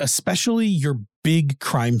is, especially your big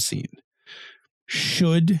crime scene,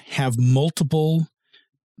 should have multiple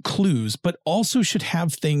clues, but also should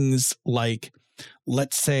have things like,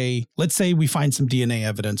 let's say we find some DNA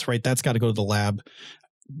evidence, right? That's got to go to the lab.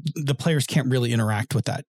 The players can't really interact with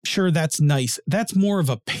that. Sure, that's nice. That's more of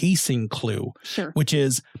a pacing clue, sure, which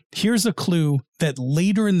is, here's a clue that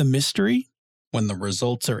later in the mystery, when the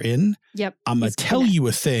results are in, I'm going to tell you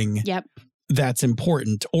a thing that's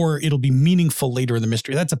important, or it'll be meaningful later in the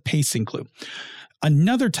mystery. That's a pacing clue.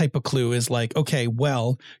 Another type of clue is like, okay,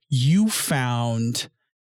 well, you found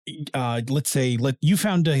you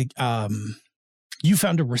found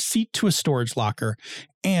a receipt to a storage locker,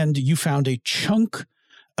 and you found a chunk,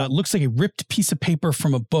 looks like a ripped piece of paper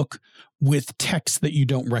from a book with text that you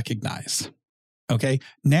don't recognize. Okay.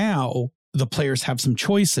 Now the players have some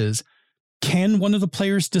choices. Can one of the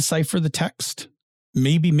players decipher the text?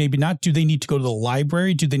 Maybe, maybe not. Do they need to go to the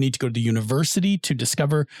library? Do they need to go to the university to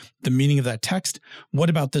discover the meaning of that text? What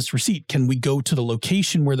about this receipt? Can we go to the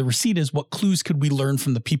location where the receipt is? What clues could we learn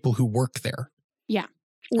from the people who work there? Yeah.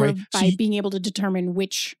 Or right? By being able to determine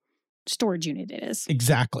which storage unit it is.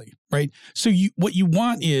 Exactly. Right. So what you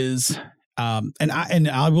want is, and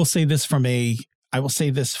I will say this from a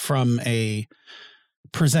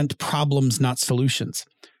present problems, not solutions.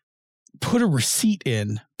 Put a receipt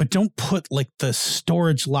in, but don't put like the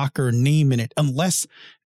storage locker name in it, unless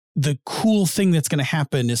the cool thing that's going to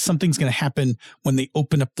happen is something's going to happen when they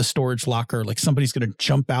open up the storage locker, like somebody's going to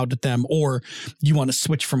jump out at them, or you want to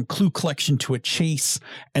switch from clue collection to a chase.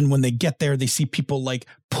 And when they get there, they see people like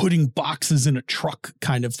putting boxes in a truck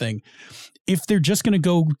kind of thing. If they're just going to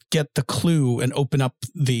go get the clue and open up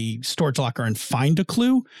the storage locker and find a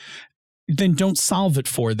clue, then don't solve it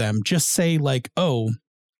for them. Just say like, oh,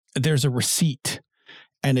 there's a receipt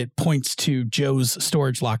and it points to Joe's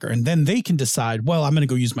storage locker. And then they can decide, well, I'm going to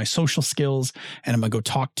go use my social skills and I'm going to go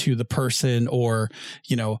talk to the person, or,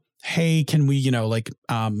 you know, hey, can we,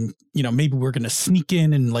 maybe we're going to sneak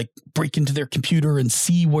in and like break into their computer and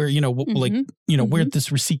see where, where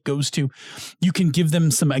this receipt goes to. You can give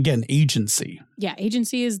them some, again, agency. Yeah.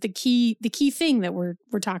 Agency is the key thing that we're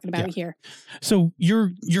talking about here. So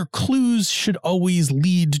your clues should always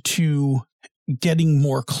lead to getting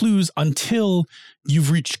more clues until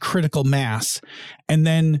you've reached critical mass. And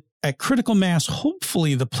then at critical mass,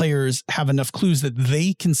 hopefully the players have enough clues that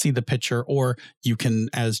they can see the picture, or you can,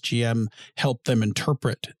 as GM, help them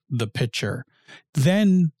interpret the picture.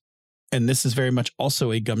 Then, and this is very much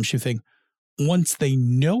also a gumshoe thing, once they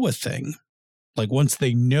know a thing, like once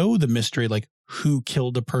they know the mystery, like who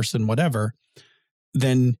killed a person, whatever,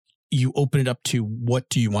 then you open it up to what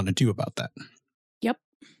do you want to do about that? Yep.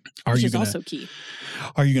 Which is also key.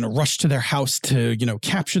 Are you going to rush to their house to,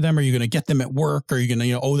 capture them? Are you going to get them at work? Are you going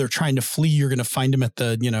to, they're trying to flee. You're going to find them at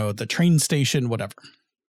the, the train station, whatever.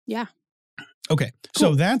 Yeah. Okay.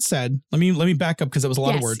 Cool. So that said, let me back up because that was a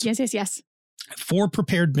lot of words. Yes. 4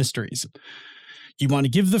 prepared mysteries. You want to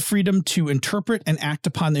give the freedom to interpret and act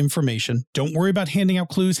upon the information. Don't worry about handing out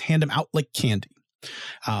clues. Hand them out like candy.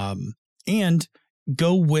 And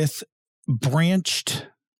go with branched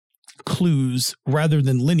clues rather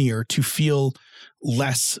than linear to feel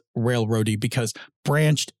less railroady, because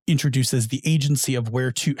branched introduces the agency of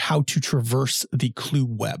how to traverse the clue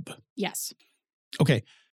web. Yes. Okay.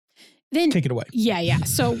 Then take it away. Yeah.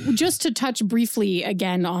 So just to touch briefly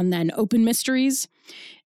again on then open mysteries,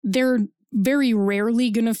 they're very rarely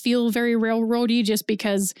going to feel very railroady just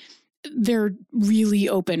because they're really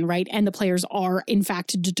open, right? And the players are, in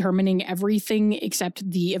fact, determining everything except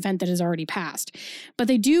the event that has already passed. But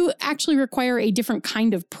they do actually require a different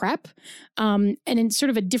kind of prep, and it's sort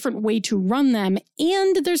of a different way to run them.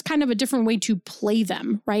 And there's kind of a different way to play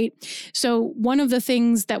them, right? So one of the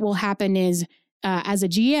things that will happen is, as a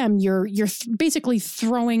GM, you're basically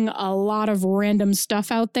throwing a lot of random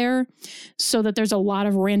stuff out there so that there's a lot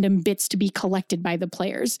of random bits to be collected by the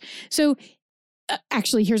players. So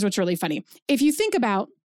actually, here's what's really funny. If you think about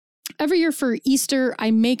every year for Easter,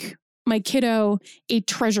 I make my kiddo a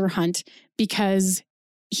treasure hunt because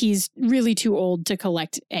he's really too old to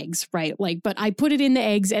collect eggs, right? But I put it in the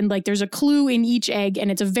eggs and there's a clue in each egg, and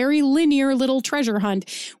it's a very linear little treasure hunt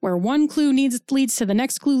where one clue leads to the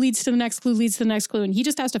next clue, leads to the next clue, leads to the next clue. And he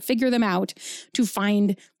just has to figure them out to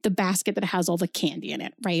find the basket that has all the candy in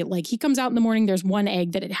it, right? He comes out in the morning, there's one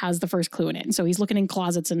egg that it has the first clue in it. And so he's looking in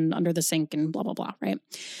closets and under the sink and blah, blah, blah, right?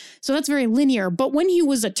 So that's very linear. But when he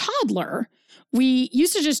was a toddler, we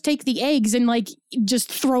used to just take the eggs and just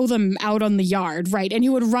throw them out on the yard, right? And he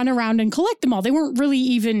would run around and collect them all. They weren't really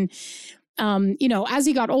even, as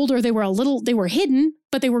he got older, they were hidden,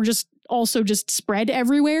 but they were just spread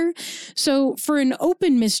everywhere. So for an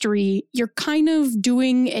open mystery, you're kind of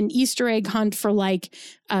doing an Easter egg hunt for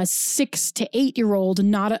a 6 to 8 year old,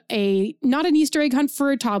 not an Easter egg hunt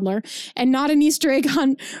for a toddler, and not an Easter egg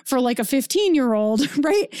hunt for a 15-year-old,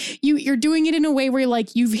 right? You're doing it in a way where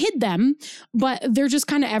you've hid them, but they're just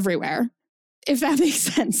kind of everywhere, if that makes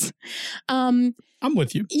sense. I'm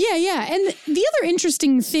with you. Yeah. And the other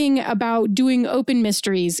interesting thing about doing open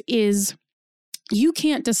mysteries is you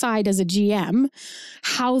can't decide as a GM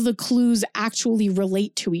how the clues actually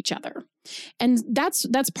relate to each other. And that's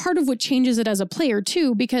part of what changes it as a player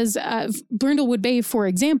too, because Brindlewood Bay, for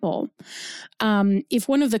example, if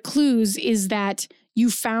one of the clues is that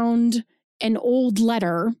you found an old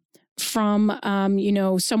letter from,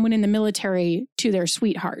 someone in the military to their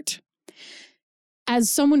sweetheart,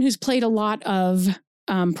 as someone who's played a lot of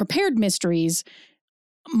prepared mysteries,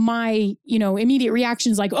 my, immediate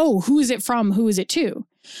reaction is oh, who is it from? Who is it to?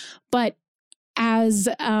 But as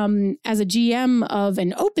a GM of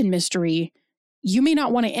an open mystery, you may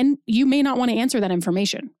not want to answer that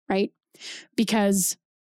information, right? Because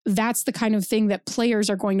that's the kind of thing that players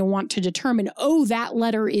are going to want to determine. Oh, that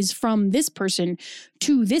letter is from this person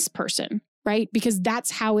to this person, right? Because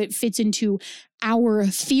that's how it fits into our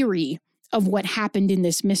theory of what happened in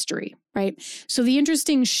this mystery, right? So the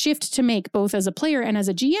interesting shift to make both as a player and as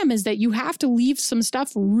a GM is that you have to leave some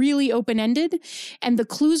stuff really open-ended, and the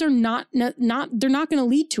clues are not they're not going to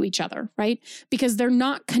lead to each other, right? Because they're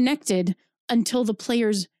not connected until the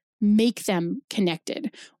players make them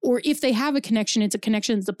connected. Or if they have a connection, it's a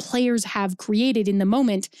connection that the players have created in the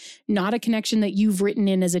moment, not a connection that you've written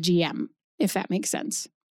in as a GM, if that makes sense.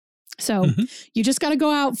 So you just got to go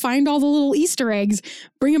out, find all the little Easter eggs,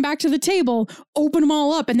 bring them back to the table, open them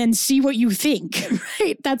all up, and then see what you think,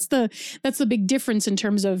 right? That's the big difference in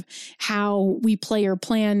terms of how we play or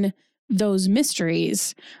plan those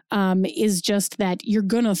mysteries is just that you're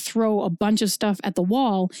going to throw a bunch of stuff at the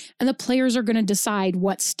wall and the players are going to decide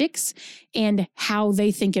what sticks and how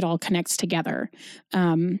they think it all connects together.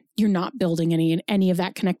 You're not building any of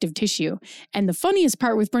that connective tissue. And the funniest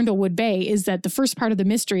part with Brindlewood Bay is that the first part of the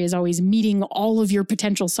mystery is always meeting all of your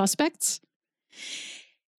potential suspects.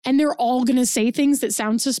 And they're all going to say things that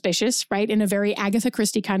sound suspicious, right? In a very Agatha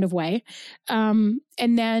Christie kind of way. And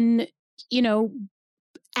then,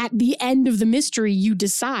 at the end of the mystery, you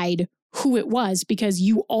decide who it was because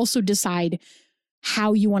you also decide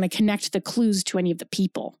how you want to connect the clues to any of the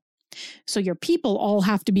people. So your people all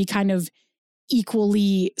have to be kind of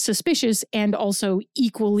equally suspicious and also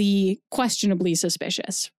equally questionably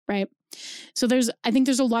suspicious, right? So I think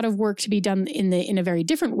there's a lot of work to be done in a very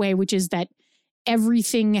different way, which is that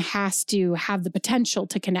everything has to have the potential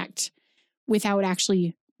to connect without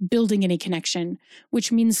actually building any connection,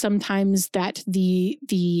 which means sometimes that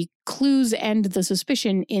the clues and the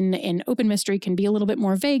suspicion in an open mystery can be a little bit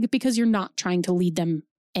more vague because you're not trying to lead them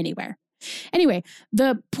anywhere. Anyway,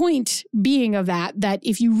 the point being of that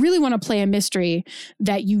if you really want to play a mystery,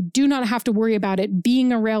 that you do not have to worry about it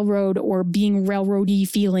being a railroad or being railroady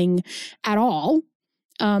feeling at all.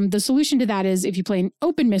 The solution to that is if you play an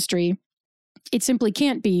open mystery, it simply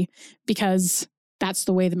can't be because that's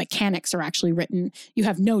the way the mechanics are actually written. You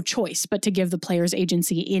have no choice but to give the players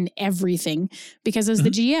agency in everything because as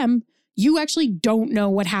the GM, you actually don't know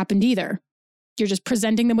what happened either. You're just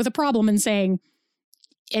presenting them with a problem and saying,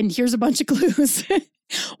 and here's a bunch of clues.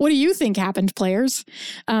 What do you think happened, players?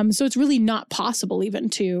 So it's really not possible even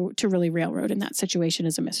to really railroad in that situation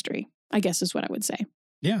as a mystery, I guess is what I would say.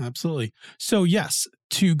 Yeah, absolutely. So yes,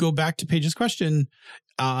 to go back to Paige's question,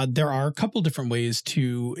 there are a couple different ways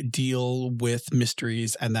to deal with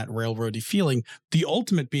mysteries and that railroady feeling. The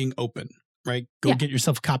ultimate being open, right? Go get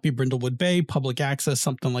yourself a copy of Brindlewood Bay, public access,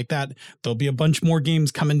 something like that. There'll be a bunch more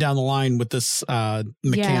games coming down the line with this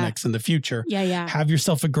mechanics in the future. Yeah. Have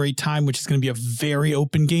yourself a great time, which is going to be a very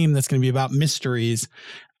open game that's going to be about mysteries.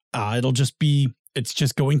 It's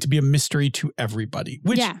just going to be a mystery to everybody,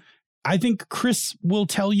 which I think Chris will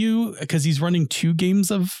tell you because he's running two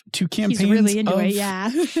campaigns he's really into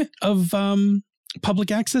it, of public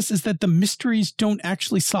access, is that the mysteries don't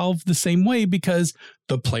actually solve the same way because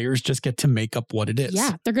the players just get to make up what it is.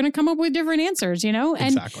 Yeah, they're going to come up with different answers,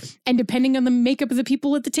 Exactly. And depending on the makeup of the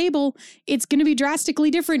people at the table, it's going to be drastically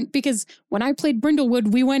different because when I played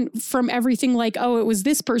Brindlewood, we went from everything like, oh, it was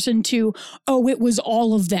this person to, oh, it was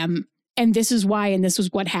all of them. And this is why, and this was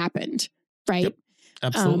what happened, right? Yep,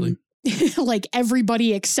 absolutely. Like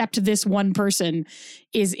everybody except this one person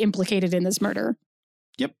is implicated in this murder.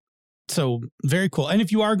 Yep. So very cool. And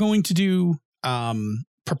if you are going to do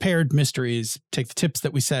prepared mysteries, take the tips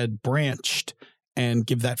that we said, branched, and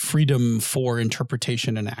give that freedom for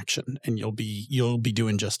interpretation and action, and you'll be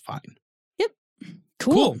doing just fine. Yep.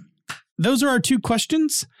 Cool. Those are our two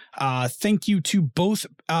questions. Thank you to both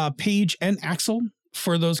Paige and Axel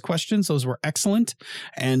for those questions. Those were excellent,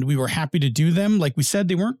 and we were happy to do them. Like we said,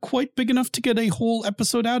 they weren't quite big enough to get a whole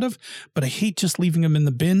episode out of, but I hate just leaving them in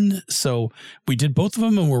the bin. So we did both of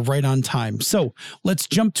them, and we're right on time. So let's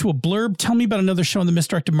jump to a blurb. Tell me about another show on the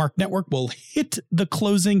Misdirected Mark Network. We'll hit the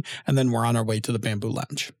closing, and then we're on our way to the Bamboo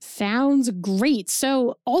Lounge. Sounds great.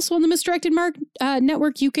 So also on the Misdirected Mark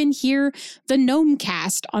Network, you can hear the Gnome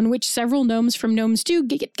Cast, on which several gnomes from Gnomes 2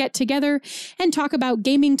 get together and talk about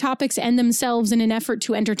gaming topics and themselves in an effort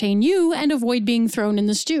to entertain you and avoid being thrown in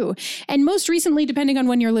the stew. And most recently, depending on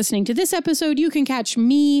when you're listening to this episode, you can catch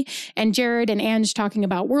me and Jared and Ange talking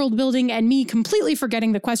about world building and me completely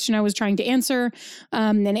forgetting the question I was trying to answer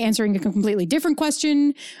and answering a completely different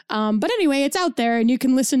question. But anyway, it's out there and you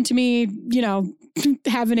can listen to me,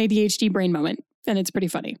 have an ADHD brain moment. And it's pretty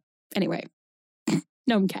funny. Anyway,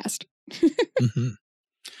 Gnomecast. Mm-hmm.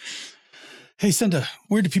 Hey, Senda,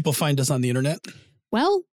 where do people find us on the internet?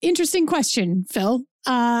 Well, interesting question, Phil.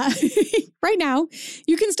 Right now,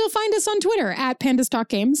 you can still find us on Twitter at Pandas Talk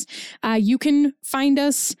Games. You can find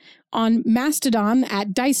us on Mastodon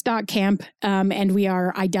at dice.camp, and we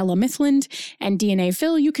are Idella Mithland and DNA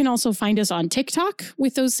Phil. You can also find us on TikTok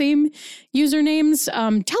with those same usernames.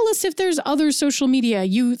 Tell us if there's other social media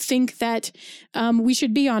you think that we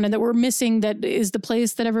should be on and that we're missing that is the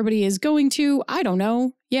place that everybody is going to. I don't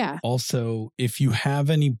know. Yeah. Also, if you have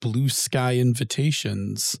any Blue Sky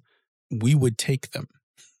invitations, we would take them.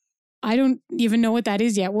 I don't even know what that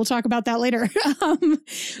is yet. We'll talk about that later.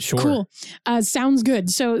 Sure. Cool. Sounds good.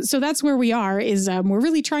 So that's where we are is we're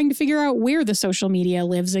really trying to figure out where the social media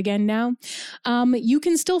lives again now. You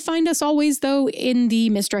can still find us always, though, in the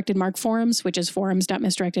Misdirected Mark forums, which is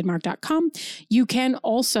forums.misdirectedmark.com. You can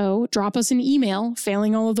also drop us an email,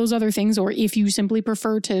 failing all of those other things, or if you simply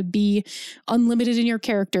prefer to be unlimited in your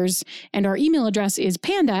characters. And our email address is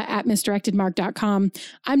panda@misdirectedmark.com.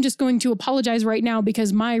 I'm just going to apologize right now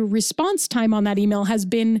because my response time on that email has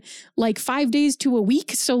been like 5 days to a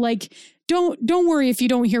week. So like, don't worry if you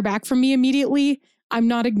don't hear back from me immediately. I'm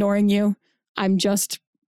not ignoring you. I'm just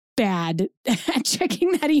bad at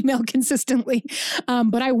checking that email consistently.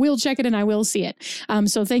 But I will check it and I will see it.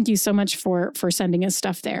 So thank you so much for sending us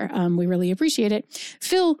stuff there. We really appreciate it.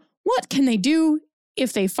 Phil, what can they do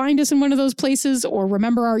if they find us in one of those places or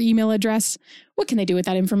remember our email address? What can they do with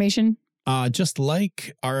that information? Just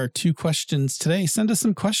like our 2 questions today, send us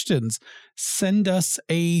some questions. Send us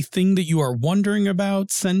a thing that you are wondering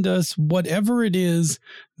about. Send us whatever it is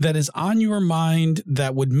that is on your mind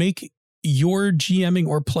that would make your GMing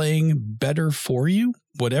or playing better for you.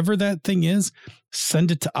 Whatever that thing is,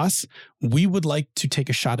 send it to us. We would like to take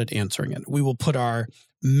a shot at answering it. We will put our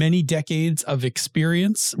many decades of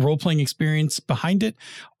experience, role-playing experience behind it,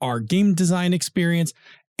 our game design experience,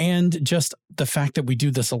 and just the fact that we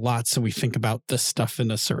do this a lot, so we think about this stuff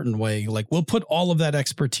in a certain way. Like, we'll put all of that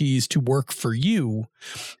expertise to work for you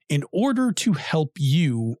in order to help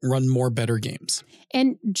you run more better games.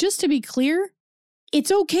 And just to be clear,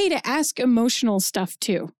 it's okay to ask emotional stuff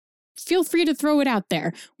too. Feel free to throw it out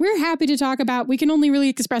there. We're happy to talk about. We can only really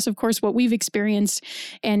express, of course, what we've experienced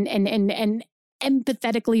and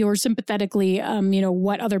empathetically or sympathetically,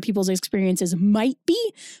 what other people's experiences might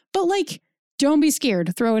be. But like, don't be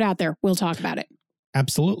scared. Throw it out there. We'll talk about it.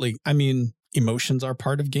 Absolutely. I mean, emotions are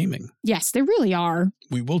part of gaming. Yes, they really are.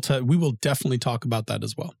 We will definitely talk about that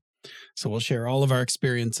as well. So we'll share all of our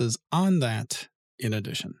experiences on that in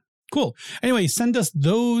addition. Cool. Anyway, send us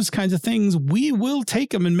those kinds of things. We will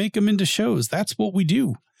take them and make them into shows. That's what we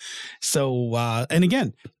do. So, and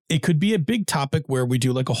again, it could be a big topic where we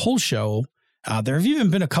do like a whole show. There have even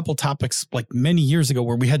been a couple topics like many years ago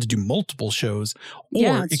where we had to do multiple shows,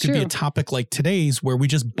 or it could be a topic like today's where we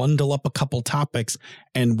just bundle up a couple topics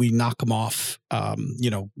and we knock them off,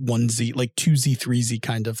 1Z, like 2Z, 3Z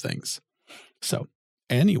kind of things. So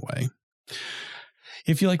anyway,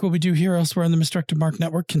 if you like what we do here elsewhere on the Misdirected Mark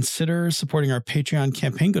Network, consider supporting our Patreon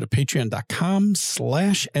campaign. Go to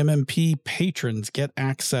patreon.com/MMP patrons. Get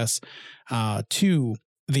access to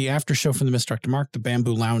the after show from the Misdirected Mark, the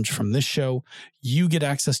Bamboo Lounge from this show. You get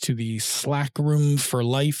access to the Slack room for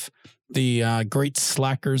life, the great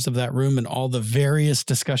Slackers of that room and all the various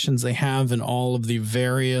discussions they have and all of the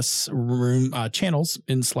various room channels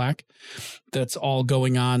in Slack. That's all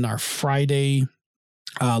going on. Our Friday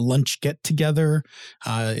lunch get together.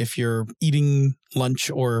 If you're eating lunch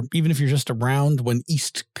or even if you're just around when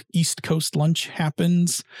East Coast lunch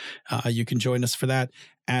happens, you can join us for that.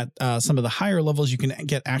 At some of the higher levels, you can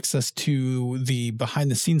get access to the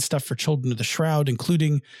behind the scenes stuff for Children of the Shroud,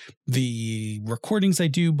 including the recordings I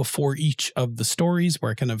do before each of the stories,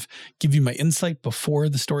 where I kind of give you my insight before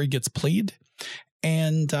the story gets played.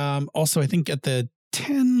 And also, I think at the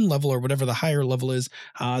 10 level or whatever the higher level is,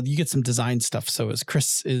 you get some design stuff. So as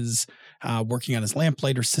Chris is working on his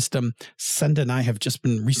lamplighter system, Senda and I have just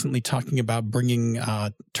been recently talking about bringing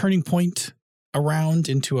Turning Point around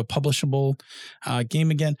into a publishable game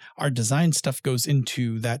again. Our design stuff goes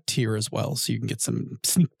into that tier as well. So you can get some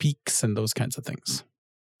sneak peeks and those kinds of things.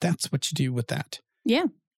 That's what you do with that. Yeah.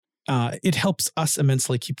 It helps us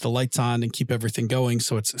immensely keep the lights on and keep everything going.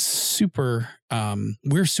 So it's super,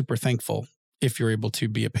 we're super thankful if you're able to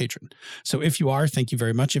be a patron. So if you are, thank you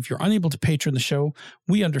very much. If you're unable to patron the show,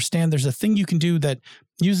 we understand there's a thing you can do that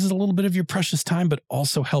uses a little bit of your precious time, but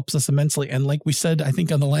also helps us immensely. And like we said, I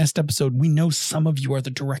think on the last episode, we know some of you are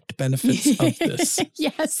the direct benefits of this.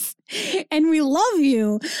 Yes. And we love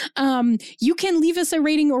you. You can leave us a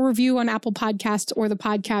rating or review on Apple Podcasts or the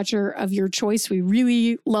podcatcher of your choice. We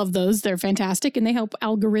really love those. They're fantastic and they help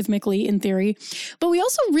algorithmically in theory. But we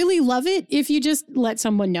also really love it if you just let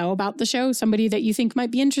someone know about the show, somebody that you think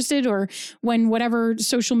might be interested, or when whatever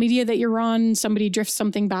social media that you're on, somebody drifts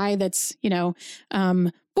something by that's,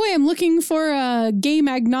 boy, I'm looking for a game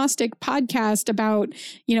agnostic podcast about,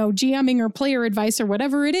 GMing or player advice or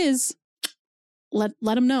whatever it is. Let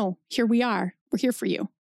them know. Here we are. We're here for you.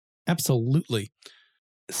 Absolutely.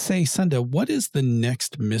 Say, Senda, what is the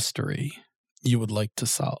next mystery you would like to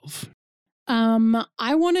solve?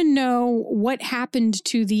 I want to know what happened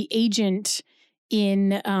to the agent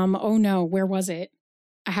in, where was it?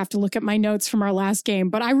 I have to look at my notes from our last game,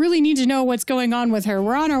 but I really need to know what's going on with her.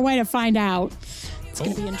 We're on our way to find out. It's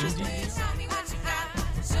going to be interesting.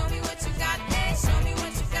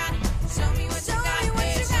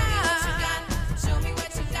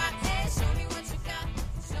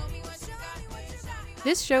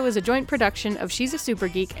 This show is a joint production of She's a Super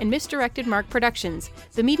Geek and Misdirected Mark Productions,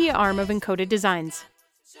 the media arm of Encoded Designs.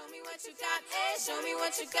 Show me what you got, hey, show me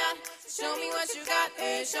what you got. Show me what you got,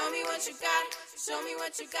 hey, show me what you got. Show me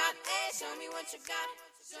what you got, hey, show me what you got.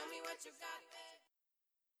 Show me what you got.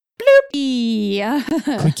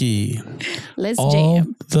 Bloopy. Quickie. Let's All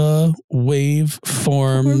jam. the wave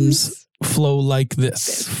forms flow like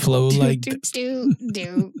this. Flow like this. Do.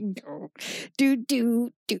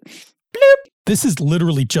 This is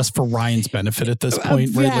literally just for Ryan's benefit at this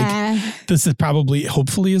point, right? Like, this is probably,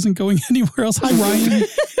 hopefully, isn't going anywhere else. Hi, Ryan.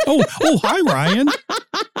 Oh, hi, Ryan.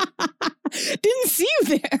 Didn't see you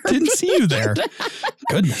there. Didn't see you there.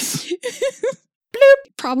 Goodness.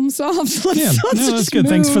 Problem solved. Yeah, no, that's good.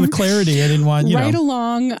 Thanks for the clarity. I didn't want, right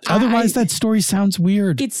along. Otherwise, that story sounds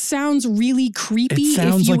weird. It sounds really creepy. It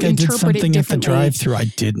sounds if you like I did interpret something it at the drive-thru. I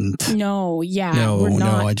didn't. No, yeah. No, we're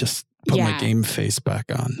not. I just put my game face back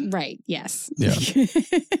on. Right, yes. Yeah.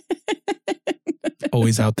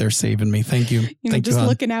 Always out there saving me. Thank you. Thank you, just hon.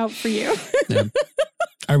 looking out for you. Yeah.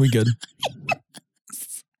 Are we good?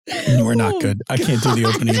 We're not good. I can't do the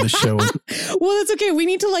opening of the show. Well, that's okay. We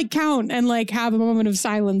need to count and have a moment of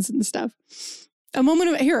silence and stuff. A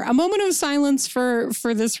moment of silence for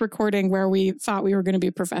this recording where we thought we were going to be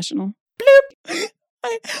professional. Bloop.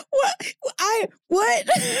 What?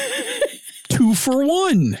 2 for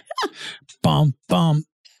 1. Bum bum.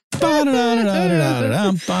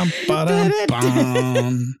 Ba-da-da-da-da-da-da, bum ba-dum,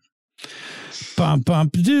 bum. Bum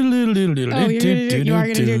bum. Oh, you are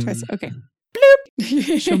going to do it twice. Okay.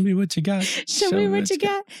 Bloop. Show me what you got. Show me what you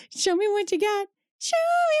got. Show me what you got. Show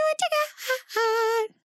me what you got.